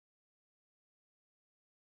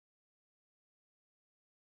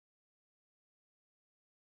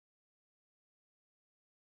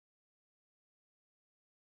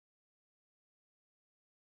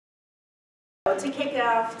To kick it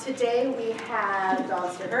off today, we have Dawn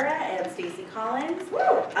and Stacy Collins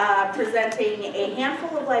presenting a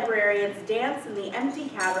handful of librarians dance in the empty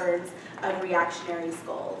caverns of reactionary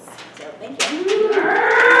skulls. So thank you. I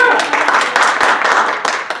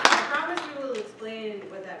promise we will explain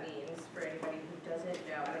what that means for anybody who doesn't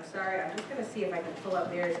know. And I'm sorry, I'm just going to see if I can pull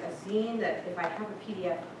up. There's a zine that if I have a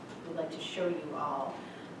PDF, I would like to show you all.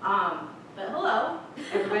 But hello,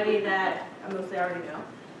 everybody that I mostly already know.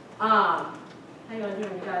 How you all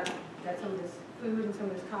doing? We got some of this food and some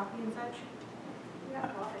of this coffee and such? Yeah,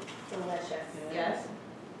 coffee. Delicious. Yes?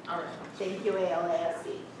 All right. Thank you,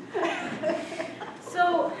 ALASC.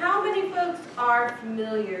 So how many folks are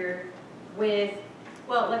familiar with,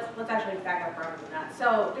 well, let's actually back up farther than that.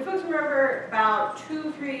 So do folks remember about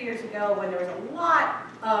 2-3 years ago when there was a lot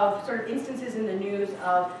of sort of instances in the news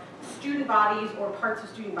of student bodies or parts of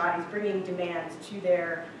student bodies bringing demands to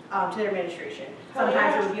their administration.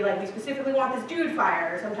 Sometimes it would be like, we specifically want this dude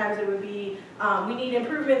fired, or sometimes it would be, we need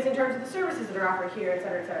improvements in terms of the services that are offered here, et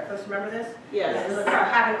cetera, et cetera. Folks remember this? Yes. Yeah, this was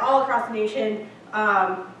happening all across the nation.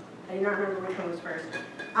 I do not remember which one was first.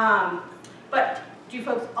 But do you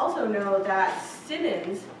folks also know that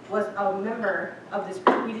Simmons was a member of this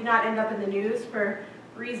group? We did not end up in the news for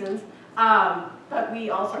reasons. But we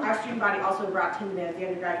also, our student body also brought 10 demands, the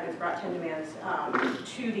undergraduates brought 10 demands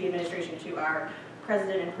to the administration, to our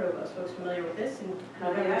president and provost. Folks familiar with this in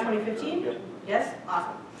November 2015? Yep. Yes?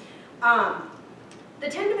 Awesome. The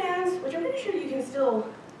 10 demands, which I'm pretty sure you can still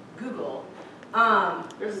Google.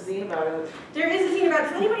 There's a zine about it. There is a zine about it.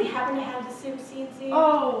 Does anybody happen to have the Sims zine?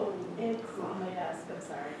 Oh, it's on my desk. I'm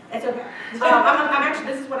sorry. It's okay. I'm actually,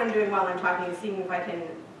 this is what I'm doing while I'm talking, is seeing if I can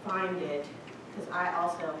find it, because I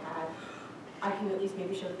also have, I can at least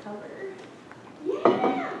maybe show the cover.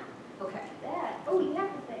 Yeah. Okay. That. Oh, you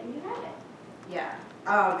have the thing. You have it. Yeah.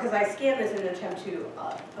 Because I scanned this in an attempt to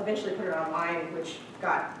eventually put it online, which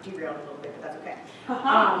got derailed a little bit, but that's okay.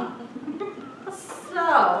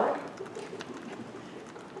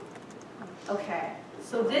 Okay.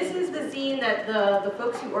 So this is the zine that the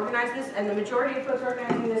folks who organized this, and the majority of folks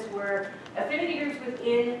organizing this were affinity groups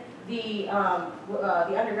within the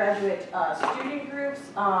undergraduate student groups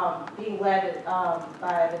being led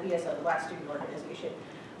by the BSO, the Black Student Organization.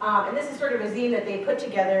 And this is sort of a zine that they put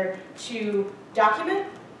together to document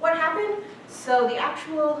what happened. So the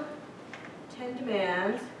actual 10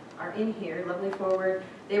 demands are in here, lovely forward.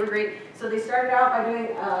 They were great. So they started out by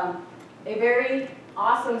doing a very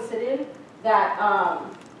awesome sit-in that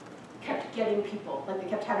kept getting people, like they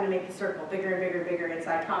kept having to make the circle bigger and bigger and bigger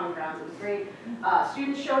inside Common Grounds. It was great.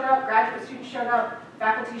 Students showed up, graduate students showed up,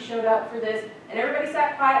 faculty showed up for this, and everybody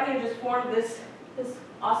sat quietly and just formed this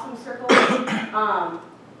awesome circle.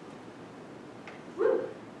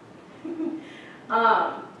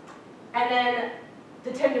 And then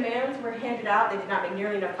the 10 demands were handed out. They did not make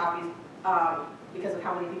nearly enough copies because of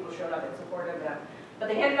how many people showed up in support of them. But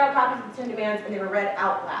they handed out copies of the 10 demands and they were read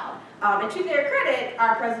out loud. And to their credit,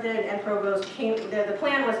 our president and provost came, the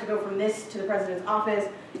plan was to go from this to the president's office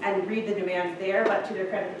and read the demands there, but to their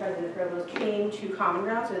credit, the president and provost came to Common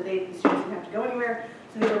Ground so that the students didn't have to go anywhere.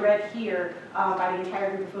 So they were read here by the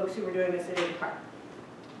entire group of folks who were doing this at the park.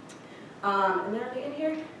 And then are they in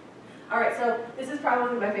here? All right, so this is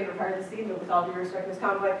probably my favorite part of the scene, but with all due respect, Ms.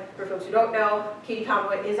 Convoy, for folks who don't know, Katie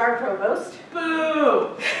Convoy is our provost.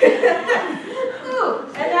 Boo! Ooh,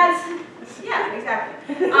 and that's, yeah, exactly.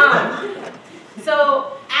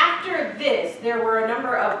 So after this, there were a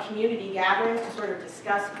number of community gatherings to sort of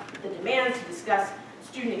discuss the demands, to discuss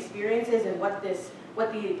student experiences and what the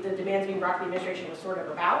demands being brought to the administration was sort of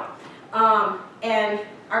about. And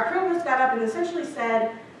our provost got up and essentially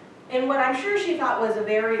said, and what I'm sure she thought was a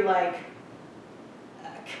very like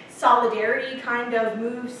solidarity kind of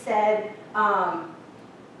move, said,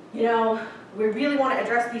 you know, we really want to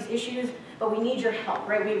address these issues, but we need your help,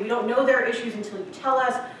 right? We don't know there are issues until you tell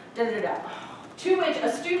us, da-da-da-da. To which a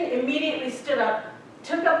student immediately stood up,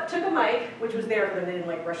 took a mic, which was there for them, they didn't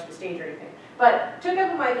like rush the stage or anything, but took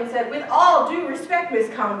up a mic and said, with all due respect, Ms.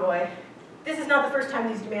 Convoy, this is not the first time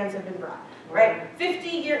these demands have been brought, right? 50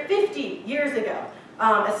 years ago,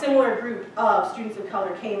 a similar group of students of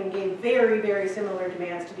color came and gave very, very similar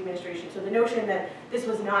demands to the administration. So the notion that this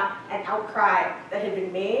was not an outcry that had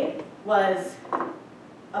been made was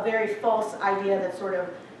a very false idea that sort of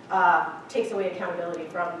takes away accountability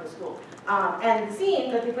from the school. And the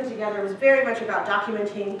zine that they put together was very much about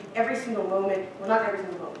documenting every single moment, well not every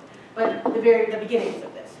single moment, but the beginnings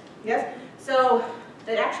of this, yes? So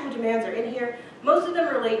the actual demands are in here. Most of them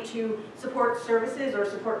relate to support services or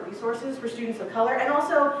support resources for students of color, and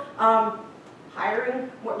also hiring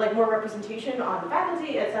more representation on the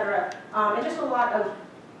faculty, et cetera, and just a lot of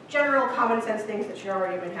general common sense things that should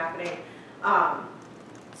already have been happening.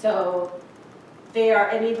 So they are,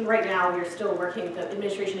 and even right now, we're still working, the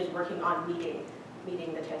administration is working on meeting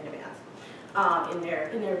the 10 demands in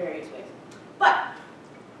their various ways. But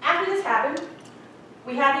after this happened,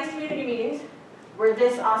 we had these community meetings where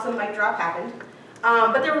this awesome mic drop happened.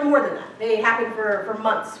 But there were more than that. They happened for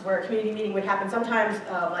months, where a community meeting would happen sometimes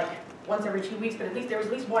like once every 2 weeks, but at least there was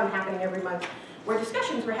at least one happening every month where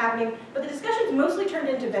discussions were happening. But the discussions mostly turned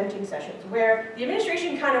into venting sessions, where the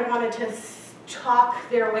administration kind of wanted to talk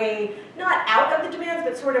their way, not out of the demands,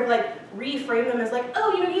 but sort of like reframe them as like,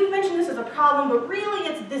 oh, you know, you've mentioned this as a problem, but really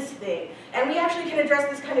it's this thing, and we actually can address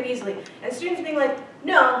this kind of easily. And students being like,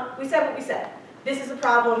 no, we said what we said. This is a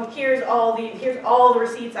problem. Here's all the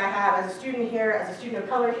receipts I have as a student here, as a student of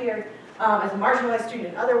color here, as a marginalized student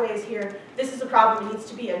in other ways here. This is a problem that needs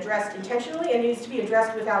to be addressed intentionally and needs to be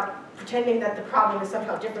addressed without pretending that the problem is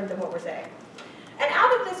somehow different than what we're saying. And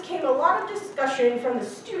out of this came a lot of discussion from the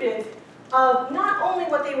students of not only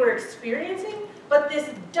what they were experiencing, but this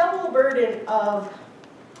double burden of,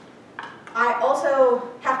 I also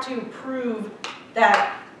have to prove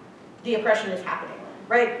that the oppression is happening.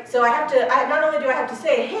 Right? So not only do I have to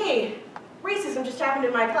say, hey, racism just happened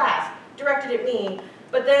in my class, directed at me,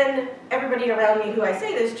 but then everybody around me who I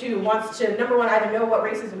say this to wants to, number one, either know what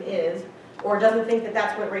racism is, or doesn't think that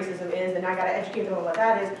that's what racism is, and I gotta educate them on what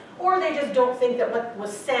that is, or they just don't think that what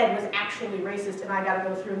was said was actually racist, and I gotta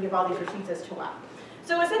go through and give all these receipts as to why.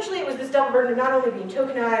 So essentially it was this double burden of not only being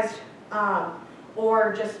tokenized,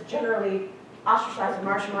 or just generally ostracized and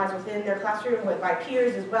marginalized within their classroom by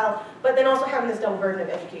peers as well, but then also having this double burden of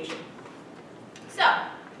education. So,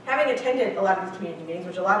 having attended a lot of these community meetings,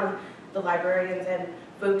 which a lot of the librarians and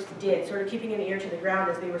folks did, sort of keeping an ear to the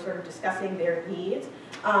ground as they were sort of discussing their needs,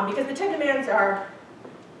 because the 10 demands are,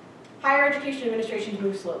 higher education administrations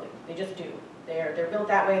move slowly. They just do. They're built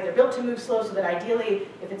that way. They're built to move slow so that ideally,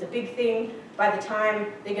 if it's a big thing, by the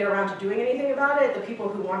time they get around to doing anything about it, the people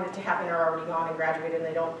who want it to happen are already gone and graduated, and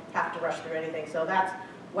they don't have to rush through anything. So that's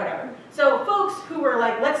whatever. So folks who were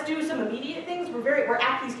like, let's do some immediate things, we're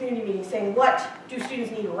at these community meetings saying, what do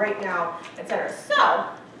students need right now, etc. So,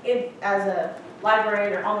 as a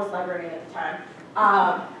librarian, or almost librarian at the time,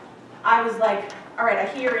 I was like, all right, I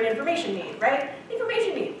hear an information need, right?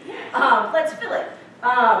 Information need. Let's fill it.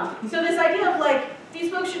 So this idea of like, these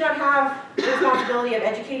folks should not have the responsibility of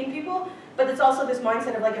educating people, but it's also this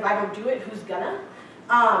mindset of like, if I don't do it, who's gonna?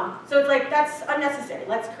 So it's like, that's unnecessary.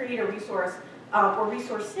 Let's create a resource or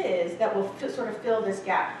resources that will sort of fill this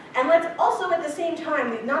gap. And let's also at the same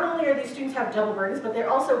time, not only are these students have double burdens, but they're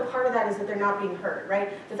also, part of that is that they're not being heard,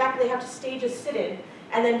 right? The fact that they have to stage a sit-in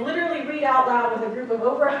and then literally read out loud with a group of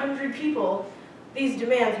over 100 people these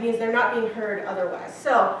demands means they're not being heard otherwise.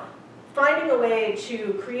 So finding a way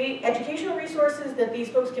to create educational resources that these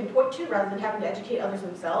folks can point to rather than having to educate others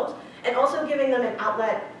themselves, and also giving them an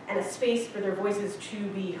outlet and a space for their voices to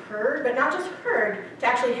be heard, but not just heard, to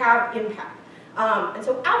actually have impact. And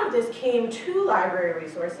so out of this came 2 library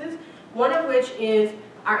resources, one of which is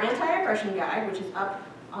our anti-oppression guide, which is up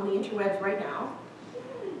on the interwebs right now,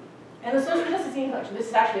 and the social justice zine collection. This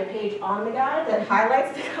is actually a page on the guide that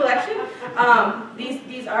highlights the collection.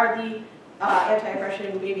 These are the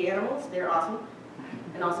anti-oppression baby animals. They're awesome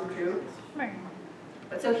and also true.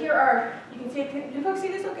 But so here are, you can see, do folks see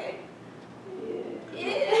this okay? Yeah.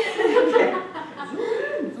 Okay.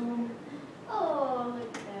 Oh, look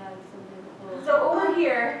at that, so beautiful. So over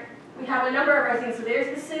here, we have a number of our scenes. So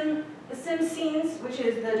there's the Sim scenes, which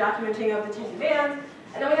is the documenting of the 10 demands.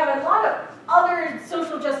 And then we have a lot of other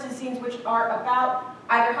social justice scenes which are about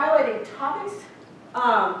either highlighting topics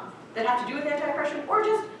that have to do with anti-oppression or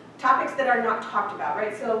just topics that are not talked about,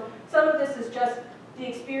 right? So some of this is just the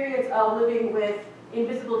experience of living with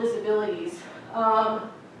invisible disabilities.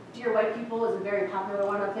 Dear White People is a very popular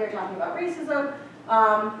one up there talking about racism.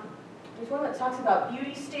 There's one that talks about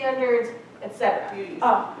beauty standards, etc.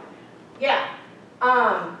 Yeah.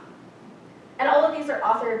 And all of these are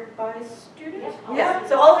authored by students? Yeah.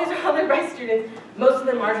 So all of these are authored by students, most of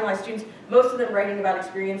them marginalized students, most of them writing about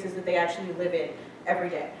experiences that they actually live in every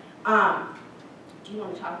day. Do you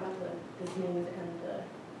want to talk about the zines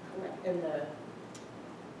and the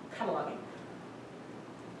cataloging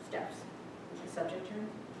steps? Is the subject term?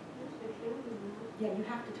 Yeah, you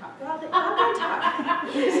have to talk. I'm going to talk.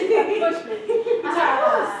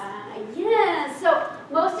 Yeah, so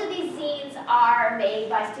most of these zines are made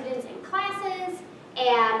by students in classes,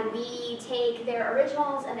 and we take their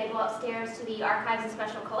originals and they go upstairs to the archives and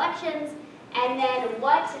special collections, and then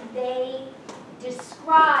what they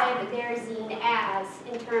describe their zine as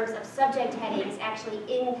in terms of subject headings actually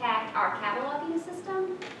impact our cataloging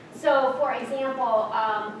system. So for example,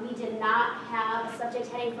 we did not have a subject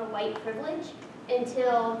heading for white privilege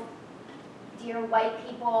until Dear White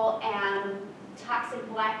People and Toxic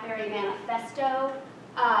Blackberry Manifesto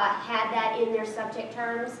had that in their subject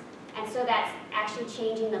terms. And so that's actually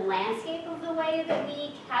changing the landscape of the way that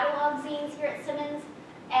we catalog zines here at Simmons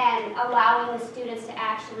and allowing the students to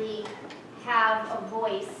actually have a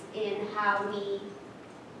voice in how we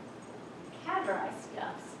categorize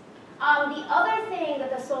stuff. The other thing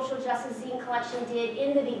that the Social Justice Zine Collection did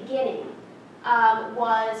in the beginning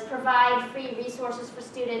was provide free resources for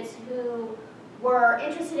students who were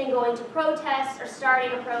interested in going to protests or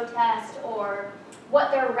starting a protest, or what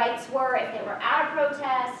their rights were if they were at a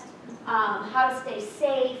protest, how to stay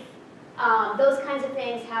safe, those kinds of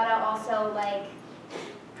things, how to also like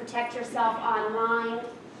protect yourself online.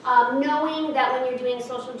 Knowing that when you're doing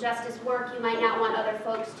social justice work, you might not want other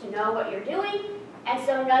folks to know what you're doing. And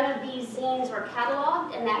so none of these zines were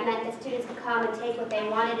cataloged, and that meant that students could come and take what they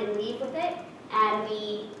wanted and leave with it, and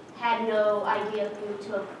we had no idea who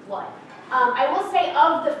took what. I will say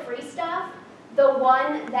of the free stuff, the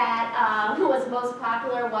one that was most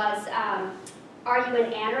popular was, are you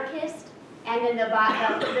an anarchist? And then the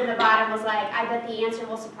bottom was like, I bet the answer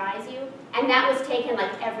will surprise you. And that was taken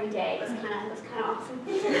like every day. It was kind of awesome.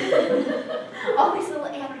 All these little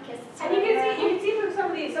anarchists. And you can see from some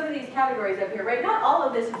of these categories up here, right? Not all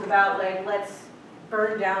of this is about like, let's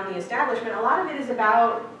burn down the establishment. A lot of it is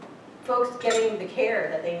about folks getting the care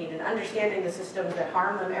that they need and understanding the systems that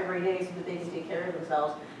harm them every day so that they can take care of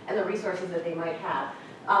themselves and the resources that they might have.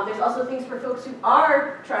 There's also things for folks who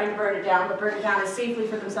are trying to burn it down, but burn it down as safely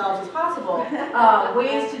for themselves as possible.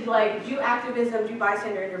 Ways to like do activism, do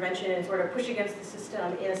bystander intervention, and sort of push against the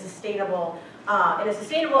system in a sustainable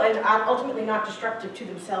and ultimately not destructive to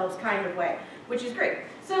themselves kind of way, which is great.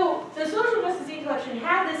 So the Social Justice Zine Collection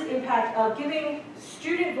had this impact of giving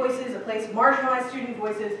student voices a place, marginalized student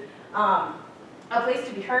voices, a place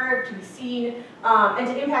to be heard, to be seen, and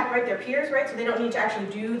to impact their peers, right? So they don't need to actually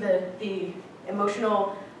do the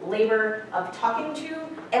emotional labor of talking to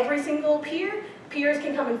every single peer. Peers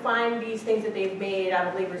can come and find these things that they've made out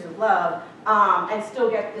of labors of love and still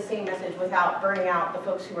get the same message without burning out the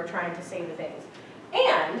folks who are trying to say the things.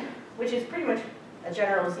 And, which is pretty much a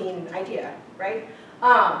general zine idea, right?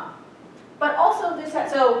 But also this had,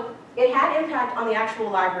 so it had impact on the actual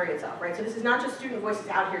library itself, right? So this is not just student voices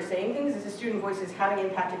out here saying things, this is student voices having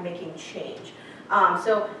impact and making change.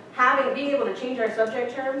 So being able to change our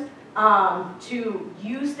subject terms to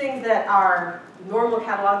use things that our normal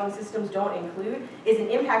cataloging systems don't include is an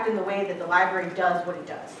impact in the way that the library does what it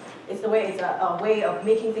does. It's a way of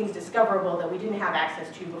making things discoverable that we didn't have access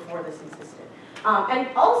to before this existed. And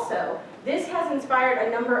also, this has inspired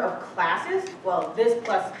a number of classes, well, this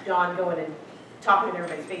plus Dawn going and talking in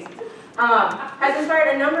everybody's faces, has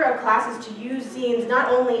inspired a number of classes to use zines not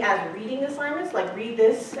only as reading assignments, like read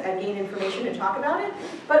this and gain information and talk about it,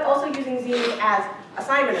 but also using zines as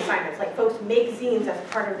assignments, like folks make zines as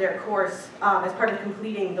part of their course, as part of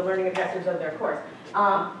completing the learning objectives of their course.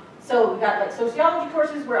 So we've got like sociology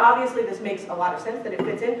courses where obviously this makes a lot of sense that it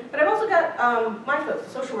fits in, but I've also got my folks, the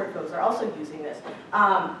social work folks, are also using this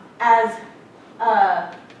as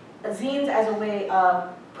zines as a way of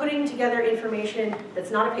putting together information that's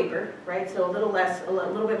not a paper, right? So a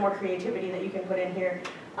little bit more creativity that you can put in here.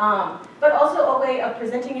 But also a way of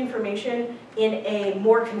presenting information in a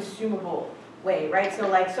more consumable way, right? So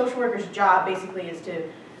like social workers' job basically is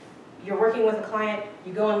you're working with a client,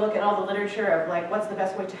 you go and look at all the literature of like what's the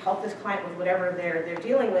best way to help this client with whatever they're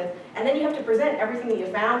dealing with, and then you have to present everything that you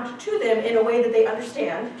found to them in a way that they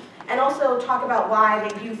understand, and also talk about why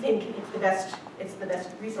you think it's the best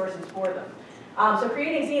resources for them. So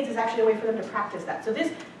creating zines is actually a way for them to practice that. So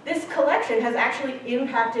this collection has actually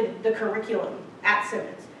impacted the curriculum at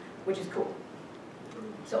Simmons, which is cool.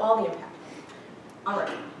 So all the impact. All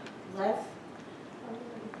right, let's.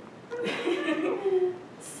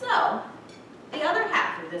 So the other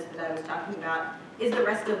half of this that I was talking about is the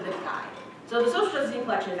rest of the guide. So the Social Justice Zine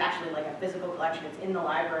Collection is actually like a physical collection. It's in the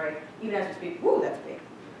library, even as we speak. Ooh, that's big.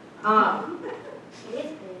 It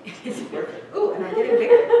is big. It's big. Ooh, and I'm getting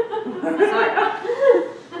bigger. Sorry.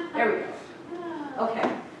 There we go.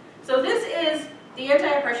 Okay. So this is the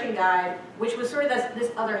Anti-Oppression Guide, which was sort of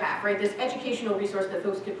this other half, right? This educational resource that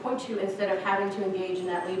folks could point to instead of having to engage in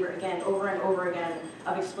that labor again, over and over again,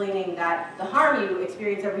 of explaining that the harm you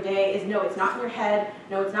experience every day is no, it's not in your head,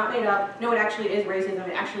 no, it's not made up, no, it actually is racism,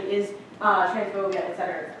 it actually is transphobia, et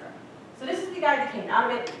cetera, et cetera. So this is the guide that came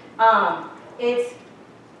out of it. It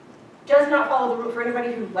does not follow the rule. For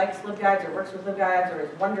anybody who likes LibGuides or works with LibGuides or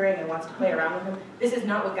is wondering and wants to play around with them, this is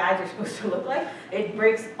not what guides are supposed to look like. It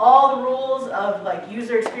breaks all the rules of like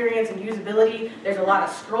user experience and usability. There's a lot of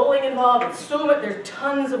scrolling involved. There's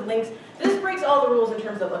tons of links. This breaks all the rules in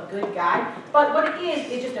terms of a good guide. But what it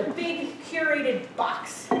is just a big curated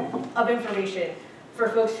box of information for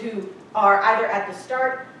folks who are either at the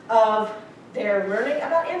start of their learning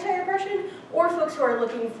about anti-oppression, or folks who are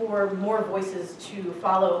looking for more voices to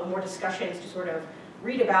follow, more discussions to sort of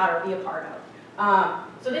read about or be a part of.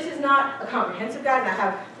 So this is not a comprehensive guide,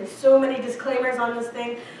 and there's so many disclaimers on this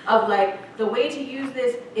thing of like, the way to use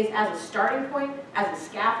this is as a starting point, as a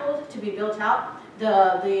scaffold to be built out.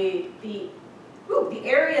 The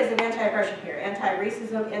areas of anti-oppression here: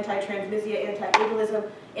 anti-racism, anti-transmisia,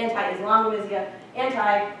 anti-ableism, anti-Islamophobia,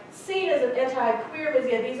 anti-Satanism,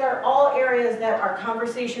 anti-queermisia. These are all areas that are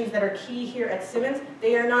conversations that are key here at Simmons.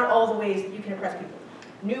 They are not all the ways that you can oppress people.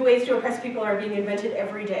 New ways to oppress people are being invented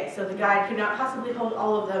every day, so the guide could not possibly hold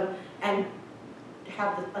all of them and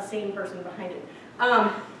have a sane person behind it.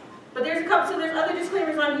 But there's there's other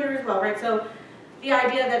disclaimers on here as well, right? So the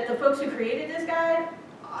idea that the folks who created this guide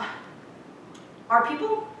are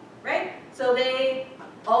people, right? So they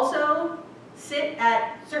also sit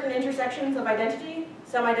at certain intersections of identity.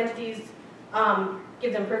 Some identities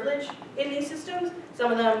give them privilege in these systems.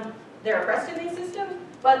 Some of them, they're oppressed in these systems,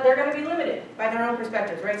 but they're going to be limited by their own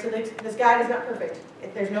perspectives, right? So this guide is not perfect.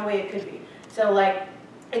 There's no way it could be. So like,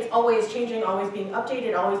 it's always changing, always being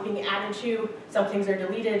updated, always being added to. Some things are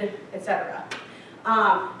deleted, etc.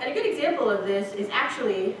 And a good example of this is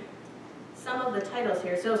actually some of the titles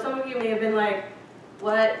here. So some of you may have been like,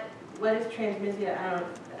 what is transmisia?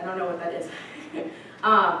 I don't know what that is.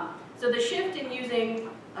 So the shift in using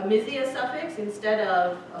a misia suffix instead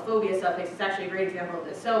of a phobia suffix is actually a great example of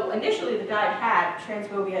this. So initially the guide had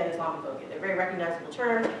transphobia and Islamophobia. They're very recognizable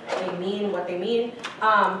terms. They mean what they mean.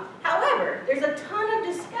 However, there's a ton of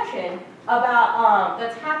discussion about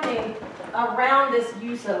that's happening around this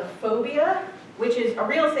use of phobia, which is a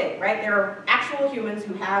real thing, right? There are actual humans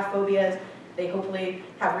who have phobias. They hopefully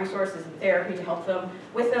have resources and therapy to help them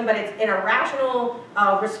with them, but it's an irrational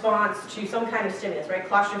response to some kind of stimulus, right?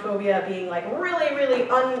 Claustrophobia being like really, really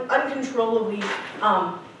uncontrollably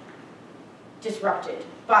disrupted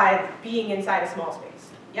by being inside a small space,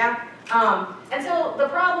 yeah? And so the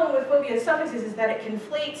problem with phobia suffixes is that it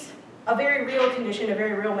conflates a very real condition, a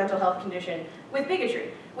very real mental health condition, with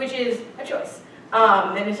bigotry, which is a choice,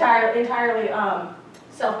 and entirely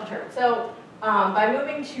self-determined. So by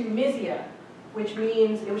moving to misia, which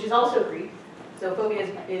is also Greek. So phobia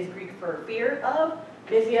is Greek for fear of.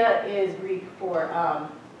 Misia is Greek for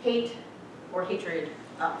hate or hatred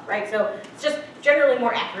of, right? So it's just generally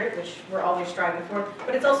more accurate, which we're always striving for,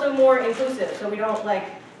 but it's also more inclusive, so we don't like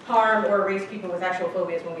harm or erase people with actual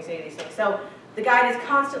phobias when we say these things. So the guide is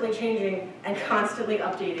constantly changing and constantly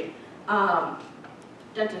updating. Dun,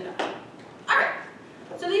 dun, dun. All right,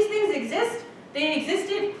 so these things exist. They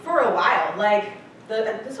existed for a while, like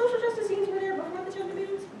the social justice scenes were there before the gender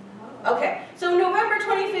debates? No. Okay, so November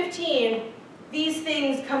 2015, these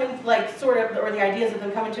things come in, like sort of, or the ideas of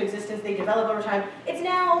them come into existence, they develop over time. It's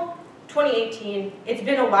now 2018, it's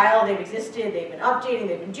been a while, they've existed, they've been updating,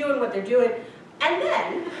 they've been doing what they're doing. And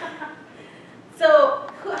then, so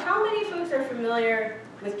how many folks are familiar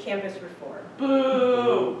with campus reform?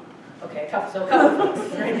 Boo! Okay, so a couple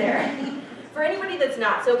folks right there. For anybody that's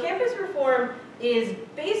not, so campus reform is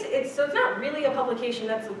so it's not really a publication,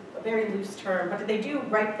 that's a very loose term, but they do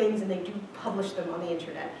write things and they do publish them on the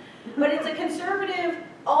internet. But it's a conservative,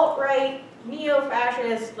 alt-right,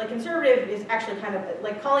 neo-fascist, like conservative is actually kind of,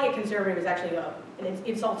 like calling it conservative is actually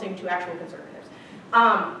insulting to actual conservatives.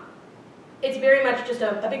 It's very much just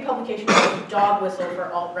a big publication, a dog whistle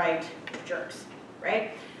for alt-right jerks,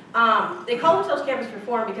 right? They call themselves campus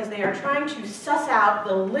reform because they are trying to suss out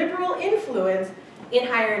the liberal influence in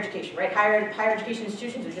higher education, right? Higher education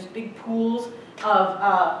institutions are just big pools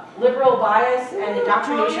of liberal bias and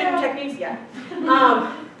indoctrination techniques, yeah.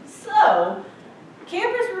 So,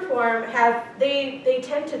 campus reform they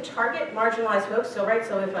tend to target marginalized folks. So, right,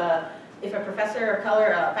 so if a professor of color,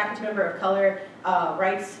 a faculty member of color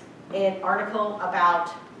writes an article about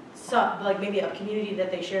like maybe a community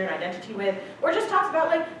that they share an identity with, or just talks about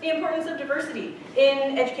like the importance of diversity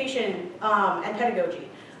in education and pedagogy.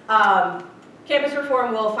 Campus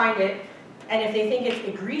reform will find it, and if they think it's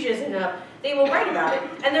egregious enough, they will write about it.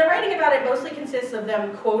 And their writing about it mostly consists of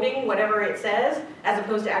them quoting whatever it says, as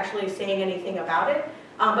opposed to actually saying anything about it.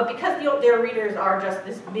 But because their readers are just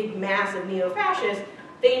this big mass of neo-fascists,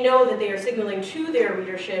 they know that they are signaling to their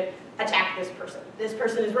readership attack this person. This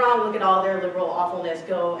person is wrong, look at all their liberal awfulness,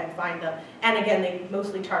 go and find them. And again, they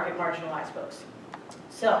mostly target marginalized folks.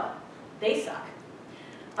 So, they suck.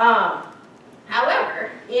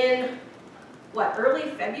 However, in, early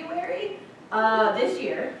February this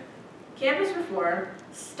year, Campus Reform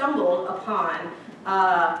stumbled upon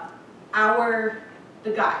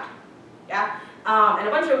the guide, yeah? And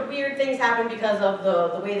a bunch of weird things happened because of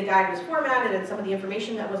the way the guide was formatted and some of the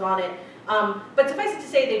information that was on it. But suffice it to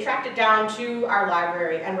say, they tracked it down to our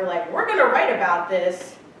library and were like, we're gonna write about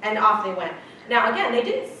this, and off they went. Now again, they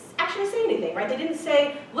didn't actually say anything, right? They didn't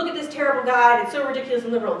say, look at this terrible guide, it's so ridiculous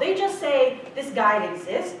and liberal. They just say, this guide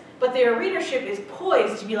exists, but their readership is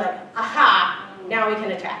poised to be like, aha, now we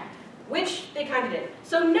can attack. Which they kind of did.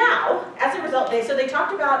 So now, as a result, they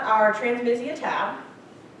talked about our transmisia tab,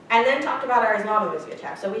 and then talked about our Islamomisia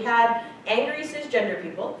tab. So we had angry cisgender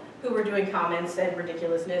people who were doing comments and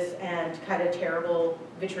ridiculousness and kind of terrible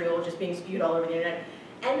vitriol just being spewed all over the internet.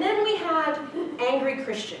 And then we had angry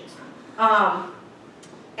Christians.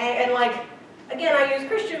 And like, again, I use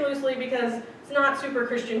Christian loosely because it's not super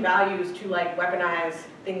Christian values to like weaponize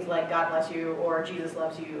things like God bless you or Jesus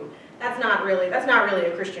loves you. That's not really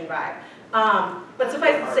a Christian vibe. But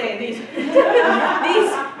suffice to say,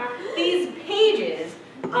 these pages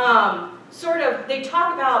sort of, they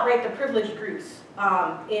talk about, right, the privileged groups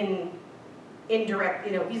in direct,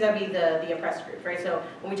 vis-a-vis the oppressed groups, right? So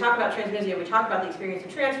when we talk about transmisia, we talk about the experience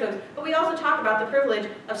of trans folks, but we also talk about the privilege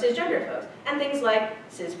of cisgender folks and things like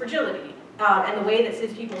cis fragility and the way that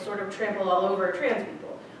cis people sort of trample all over trans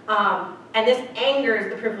people. And this angers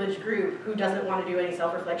the privileged group who doesn't want to do any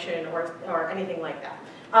self-reflection or anything like that.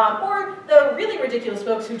 Or the really ridiculous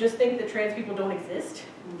folks who just think that trans people don't exist.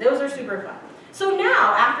 Those are super fun. So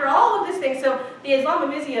now, after all of this thing, so the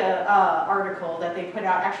Islamomisia article that they put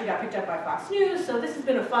out actually got picked up by Fox News, so this has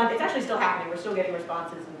been a fun, it's actually still happening, we're still getting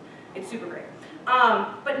responses, and it's super great.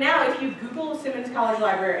 But now if you Google Simmons College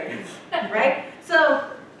Librarians, right? So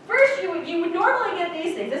first you would normally get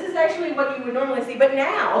these things, this is actually what you would normally see, but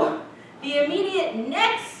now, the immediate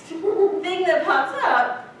next thing that pops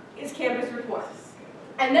up is Campus Reform.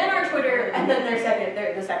 And then our Twitter, and then the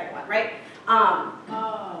second one, right?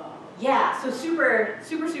 Yeah, so super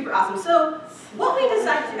awesome. So what we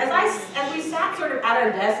decided, as we sat sort of at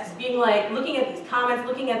our desks, being like, looking at these comments,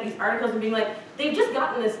 looking at these articles, and being like, they've just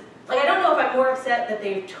gotten this, like, I don't know if I'm more upset that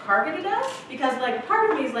they've targeted us, because like, part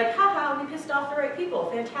of me is like, haha, we pissed off the right people,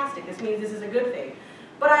 fantastic, this means this is a good thing.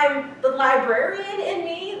 But I'm the librarian in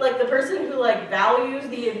me, like the person who like values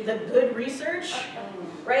the good research,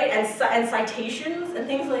 right, and citations and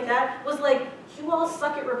things like that, was like, you all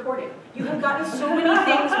suck at reporting. You have gotten so many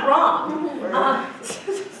things wrong.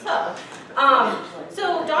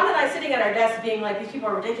 So Dawn and I sitting at our desks being like, these people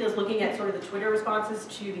are ridiculous, looking at sort of the Twitter responses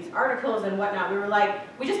to these articles and whatnot, we were like,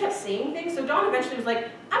 we just kept saying things. So Dawn eventually was like,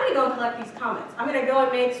 I'm gonna go and collect these comments. I'm gonna go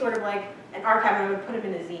and make sort of like an archive and I'm gonna put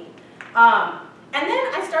them in a zine. And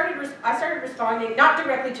then I started responding, not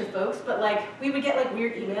directly to folks, but like, we would get like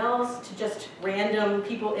weird emails to just random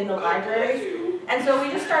people in the library. And so we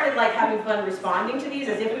just started like having fun responding to these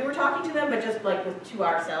as if we were talking to them, but just like to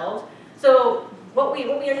ourselves. So what we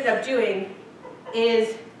ended up doing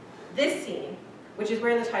is this scene, which is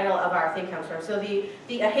where the title of our thing comes from. So a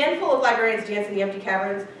handful of librarians dance in the empty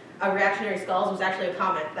caverns of Reactionary Skulls was actually a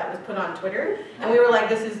comment that was put on Twitter, and we were like,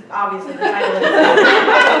 this is obviously the title of this.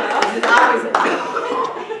 This is obviously the title.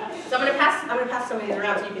 So I'm gonna pass some of these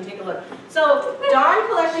around so you can take a look. So Dawn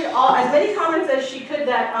collected as many comments as she could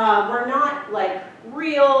that were not like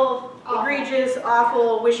real, egregious,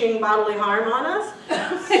 awful, wishing bodily harm on us.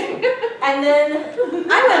 And then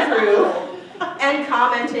I went through and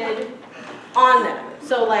commented on them.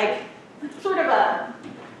 So like, sort of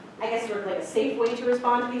like a safe way to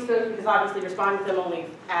respond to these folks, because obviously responding to them only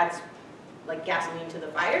adds like gasoline to the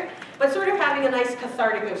fire, but sort of having a nice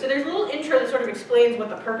cathartic move. So there's a little intro that sort of explains what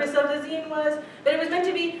the purpose of the zine was, but it was meant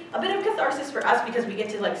to be a bit of catharsis for us because we get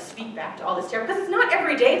to like speak back to all this terror, because it's not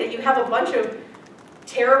every day that you have a bunch of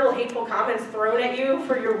terrible, hateful comments thrown at you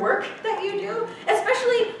for your work that you do,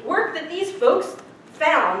 especially work that these folks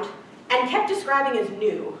found and kept describing as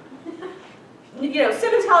new.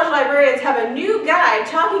 Simmons College librarians have a new guide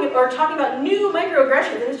talking about new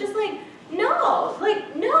microaggressions, and it's just like, no,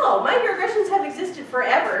 microaggressions have existed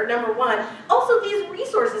forever, number one. Also, these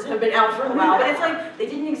resources have been out for a while, but it's like, they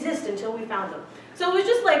didn't exist until we found them. So it was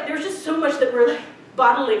just like, there was just so much that we're like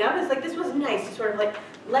bottling up. It's like, this was nice to sort of like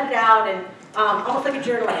let it out and almost like a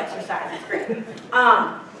journaling exercise, it's great.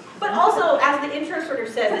 But also, as the intro sort of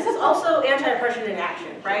says, this is also anti-oppression in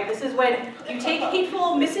action, right? This is when you take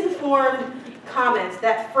hateful, misinformed comments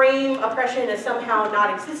that frame oppression as somehow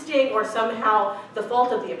not existing or somehow the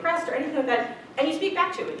fault of the oppressed or anything like that, and you speak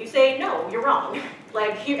back to it. You say, no, you're wrong.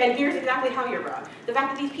 Like, and here's exactly how you're wrong. The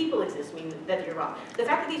fact that these people exist means that you're wrong. The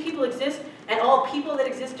fact that these people exist and all people that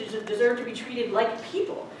exist deserve to be treated like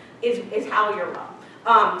people is how you're wrong.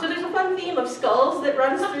 So there's a fun theme of skulls that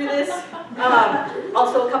runs through this.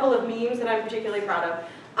 Also a couple of memes that I'm particularly proud of.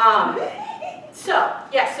 So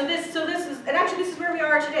this is, and actually this is where we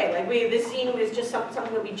are today. Like this zine is just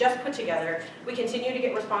something that we just put together. We continue to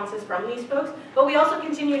get responses from these folks, but we also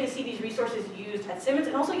continue to see these resources used at Simmons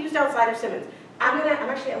and also used outside of Simmons. Let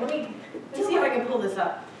me see if I can pull this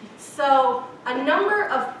up. So a number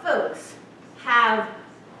of folks have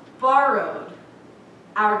borrowed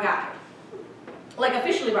our guide. Like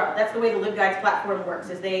officially borrowed. That's the way the LibGuides platform works,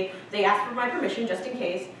 is they ask for my permission just in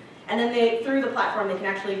case, and then through the platform they can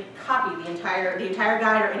actually copy the entire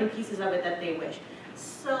guide or any pieces of it that they wish.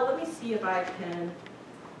 So let me see if I can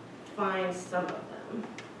find some of them.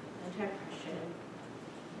 Anti-oppression.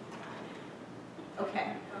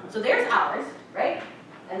 Okay, so there's ours, right?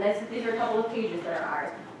 And these are a couple of pages that are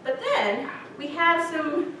ours. But then we have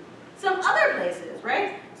some other places,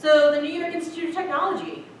 right? So the New York Institute of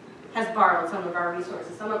Technology has borrowed some of our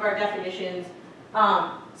resources, some of our definitions,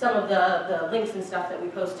 some of the links and stuff that we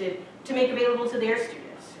posted to make available to their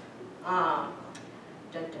students.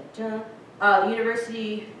 The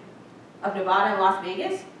University of Nevada in Las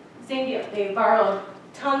Vegas, same deal. They've borrowed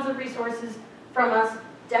tons of resources from us,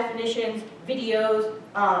 definitions, videos,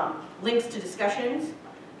 links to discussions,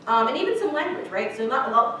 and even some language, right? So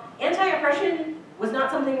anti-oppression was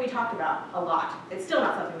not something we talked about a lot. It's still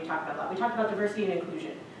not something we talked about a lot. We talked about diversity and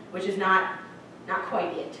inclusion, which is not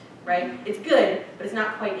quite it, right? It's good, but it's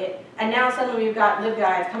not quite it. And now suddenly we've got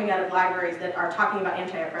LibGuides coming out of libraries that are talking about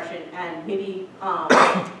anti-oppression and maybe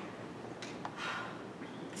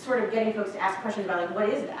sort of getting folks to ask questions about, like, what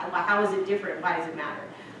is that? How is it different? Why does it matter?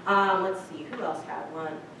 Let's see, who else had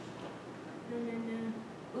one?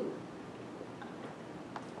 Ooh.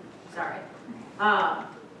 Sorry.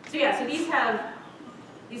 So yeah, so these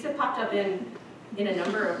have popped up in a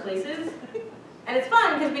number of places. And it's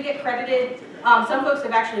fun because we get credited. Some folks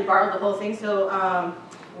have actually borrowed the whole thing. So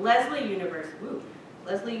Leslie University,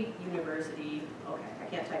 okay, I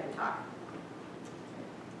can't type and talk,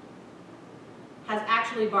 has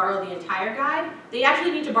actually borrowed the entire guide. They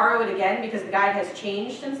actually need to borrow it again because the guide has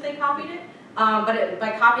changed since they copied it. But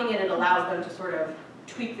by copying it, it allows them to sort of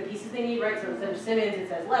tweak the pieces they need, right? So instead of Simmons, it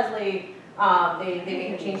says Leslie. They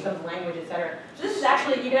can change some of the language, etc. So this is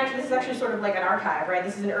actually sort of like an archive, right?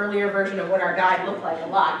 This is an earlier version of what our guide looked like a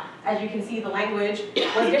lot. As you can see, the language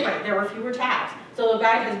was different. There were fewer tabs. So the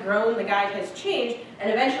guide has grown, the guide has changed, and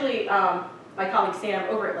eventually my colleague Sam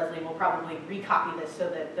over at Leslie will probably recopy this so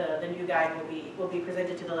that the new guide will be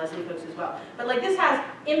presented to the Leslie folks as well. But like this has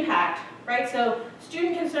impact, right? So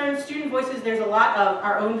student concerns, student voices, there's a lot of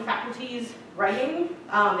our own faculty's writing.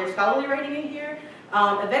 There's scholarly writing in here.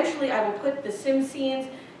 Eventually I will put the sim scenes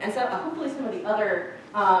and hopefully some of the other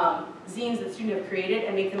zines that students have created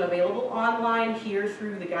and make them available online here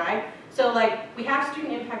through the guide. So like we have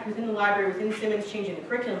student impact within the library, within Simmons, changing the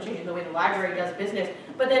curriculum, changing the way the library does business,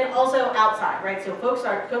 but then also outside, right? So folks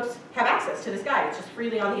have access to this guide. It's just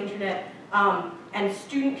freely on the internet. And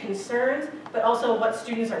student concerns, but also what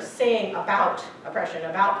students are saying about oppression,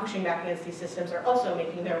 about pushing back against these systems are also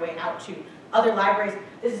making their way out to other libraries.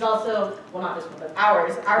 This is also, well not this one, but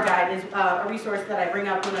ours. Our guide is a resource that I bring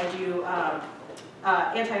up when I do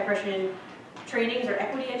anti-oppression trainings or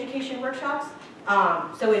equity education workshops.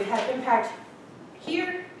 So it has impact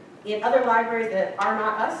here, in other libraries that are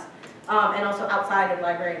not us, and also outside of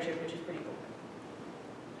librarianship, which is pretty cool.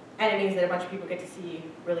 And it means that a bunch of people get to see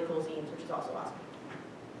really cool zines, which is also awesome.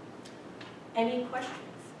 Any questions?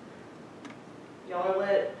 Y'all are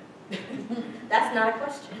lit. That's not a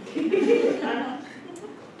question.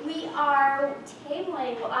 We are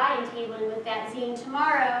tabling, well I am tabling with that zine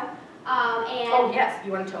tomorrow. And oh yes,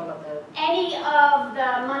 you want to tell them about the... Any of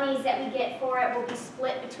the monies that we get for it will be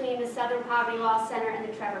split between the Southern Poverty Law Center and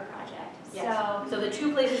the Trevor Project. Yes. So the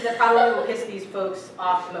two places that probably will piss these folks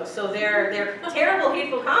off the most. So they're terrible,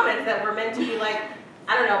 hateful comments that were meant to be like,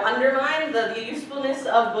 I don't know, undermine the usefulness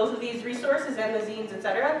of both of these resources and the zines,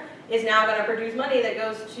 etc., is now going to produce money that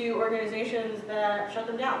goes to organizations that shut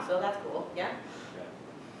them down. So that's cool, yeah?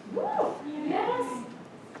 Woo! Yes.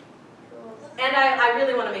 And I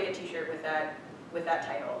really want to make a t-shirt with that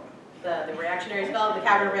title. The Reactionary Skull, the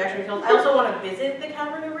Cavern of Reactionary Skulls. I also want to visit the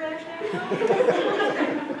Cavern of Reactionary Skulls.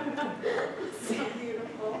 So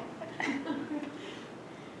beautiful.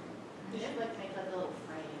 You should like make a little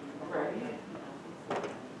frame. Right.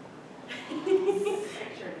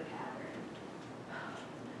 Picture of the cavern.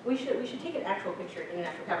 We should take an actual picture in an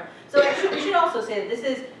actual camera. So actually, we should also say that this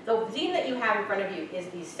is, the zine that you have in front of you is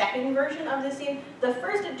the second version of this zine. The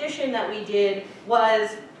first edition that we did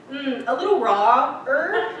was a little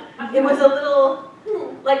raw-er. It was a little,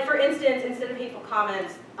 like for instance, instead of hateful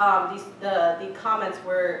comments, the comments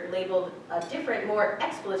were labeled a different, more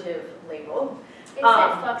expletive label. It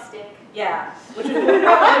said fuck stick. Yeah, which is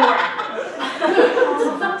probably more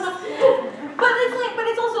but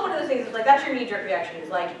it's also one of those things, it's like, that's your knee-jerk reaction, is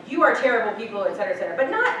like, you are terrible people, et cetera, but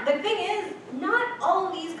the thing is, not all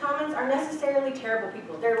of these comments are necessarily terrible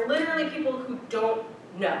people. They're literally people who don't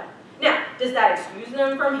know. Now, does that excuse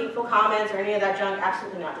them from hateful comments or any of that junk?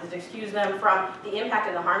 Absolutely not. Does it excuse them from the impact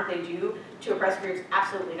and the harm they do to oppressed groups?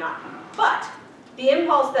 Absolutely not. But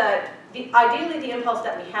ideally the impulse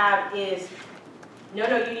that we have is, no,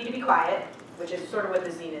 you need to be quiet, which is sort of what the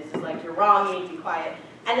zine is like, you're wrong, you need to be quiet.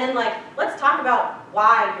 And then like, let's talk about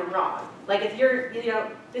why you're wrong. Like if you're,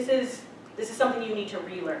 this is something you need to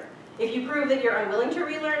relearn. If you prove that you're unwilling to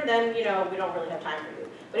relearn, then, we don't really have time for you.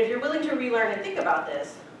 But if you're willing to relearn and think about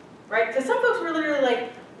this, right? Because some folks were literally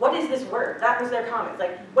like, what is this word? That was their comments.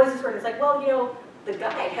 Like, what is this word? It's like, well, the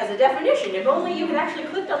guide has a definition. If only you had actually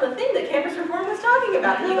clicked on the thing that campus reform was talking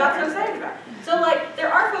about that you got so excited about. So like,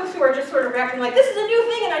 there are folks who are just sort of reacting like, this is a new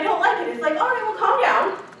thing and I don't like it. It's like, all right, well, calm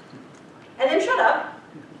down. And then shut up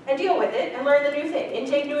and deal with it and learn the new thing.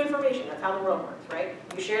 Intake new information. That's how the world works, right?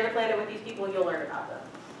 You share the planet with these people, you'll learn about them.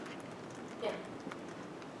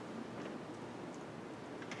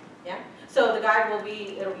 Yeah? So the guide it'll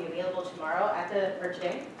be available tomorrow or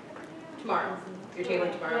today? Tomorrow. You're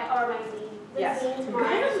tabling tomorrow? Or my zine. Yes.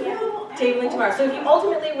 Tomorrow. Tabling tomorrow. So if you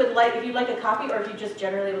ultimately if you'd like a copy, or if you just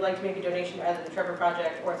generally would like to make a donation to either the Trevor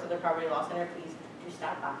Project or Southern Poverty Law Center, please do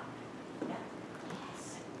stop by.